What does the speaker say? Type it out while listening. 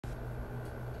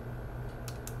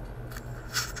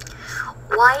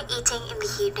Why eating in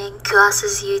the evening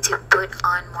causes you to put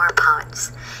on more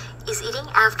pounds? Is eating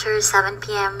after 7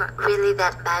 p.m. really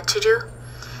that bad to do?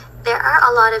 There are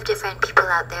a lot of different people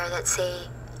out there that say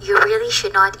you really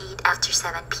should not eat after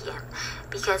 7 p.m.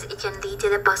 because it can lead to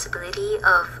the possibility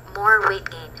of more weight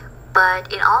gain.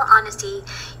 But in all honesty,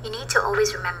 you need to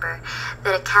always remember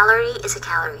that a calorie is a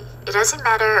calorie. It doesn't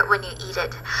matter when you eat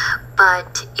it,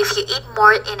 but if you eat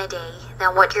more in a day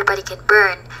than what your body can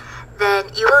burn, then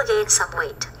you will gain some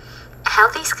weight. A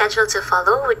healthy schedule to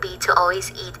follow would be to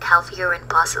always eat healthier when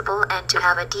possible and to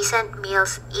have a decent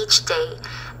meals each day,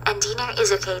 and dinner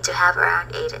is okay to have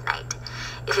around 8 at night.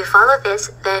 If you follow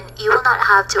this, then you will not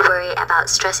have to worry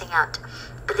about stressing out.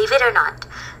 Believe it or not,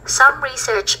 some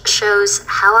research shows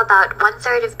how about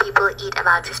 1/3 of people eat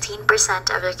about 15%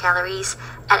 of their calories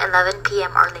at 11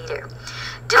 p.m. or later.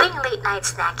 Doing late night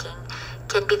snacking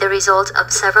can be the result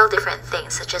of several different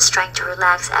things, such as trying to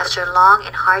relax after a long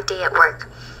and hard day at work.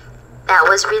 That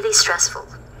was really stressful.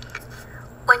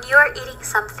 When you are eating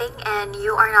something and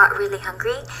you are not really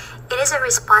hungry, it is a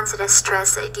response to the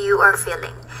stress that you are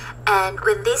feeling. And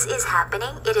when this is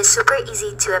happening, it is super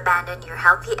easy to abandon your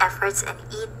healthy efforts and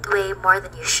eat way more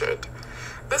than you should.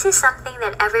 This is something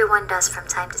that everyone does from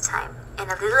time to time,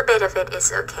 and a little bit of it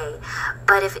is okay.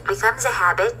 But if it becomes a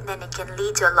habit, then it can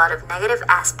lead to a lot of negative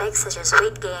aspects such as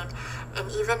weight gain and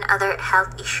even other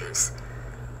health issues.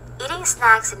 Eating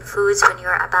snacks and foods when you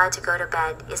are about to go to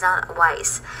bed is not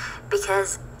wise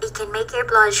because it can make your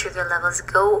blood sugar levels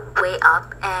go way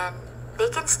up, and they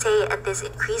can stay at this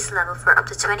increased level for up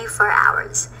to 24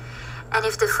 hours. And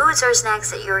if the foods or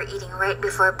snacks that you're eating right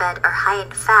before bed are high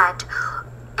in fat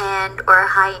and or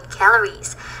high in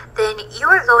calories, then you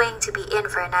are going to be in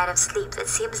for a night of sleep that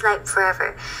seems like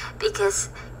forever because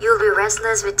you'll be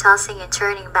restless with tossing and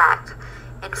turning back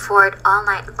and forth all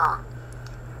night long.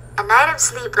 A night of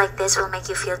sleep like this will make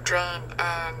you feel drained,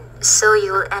 and so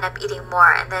you will end up eating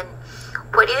more, and then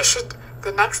what you should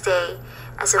the next day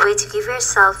as a way to give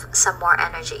yourself some more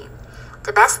energy.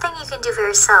 The best thing you can do for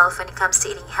yourself when it comes to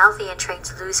eating healthy and trying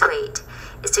to lose weight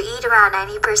is to eat around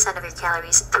 90% of your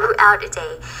calories throughout a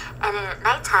day, and then at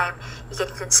nighttime, you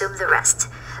can consume the rest.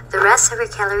 The rest of your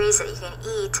calories that you can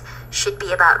eat should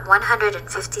be about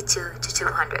 152 to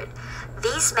 200.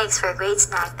 This makes for a great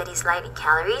snack that is light in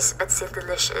calories but still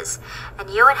delicious, and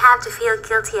you won't have to feel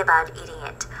guilty about eating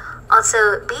it.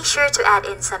 Also, be sure to add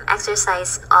in some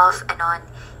exercise off and on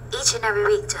each and every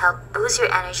week to help boost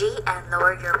your energy and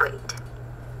lower your weight.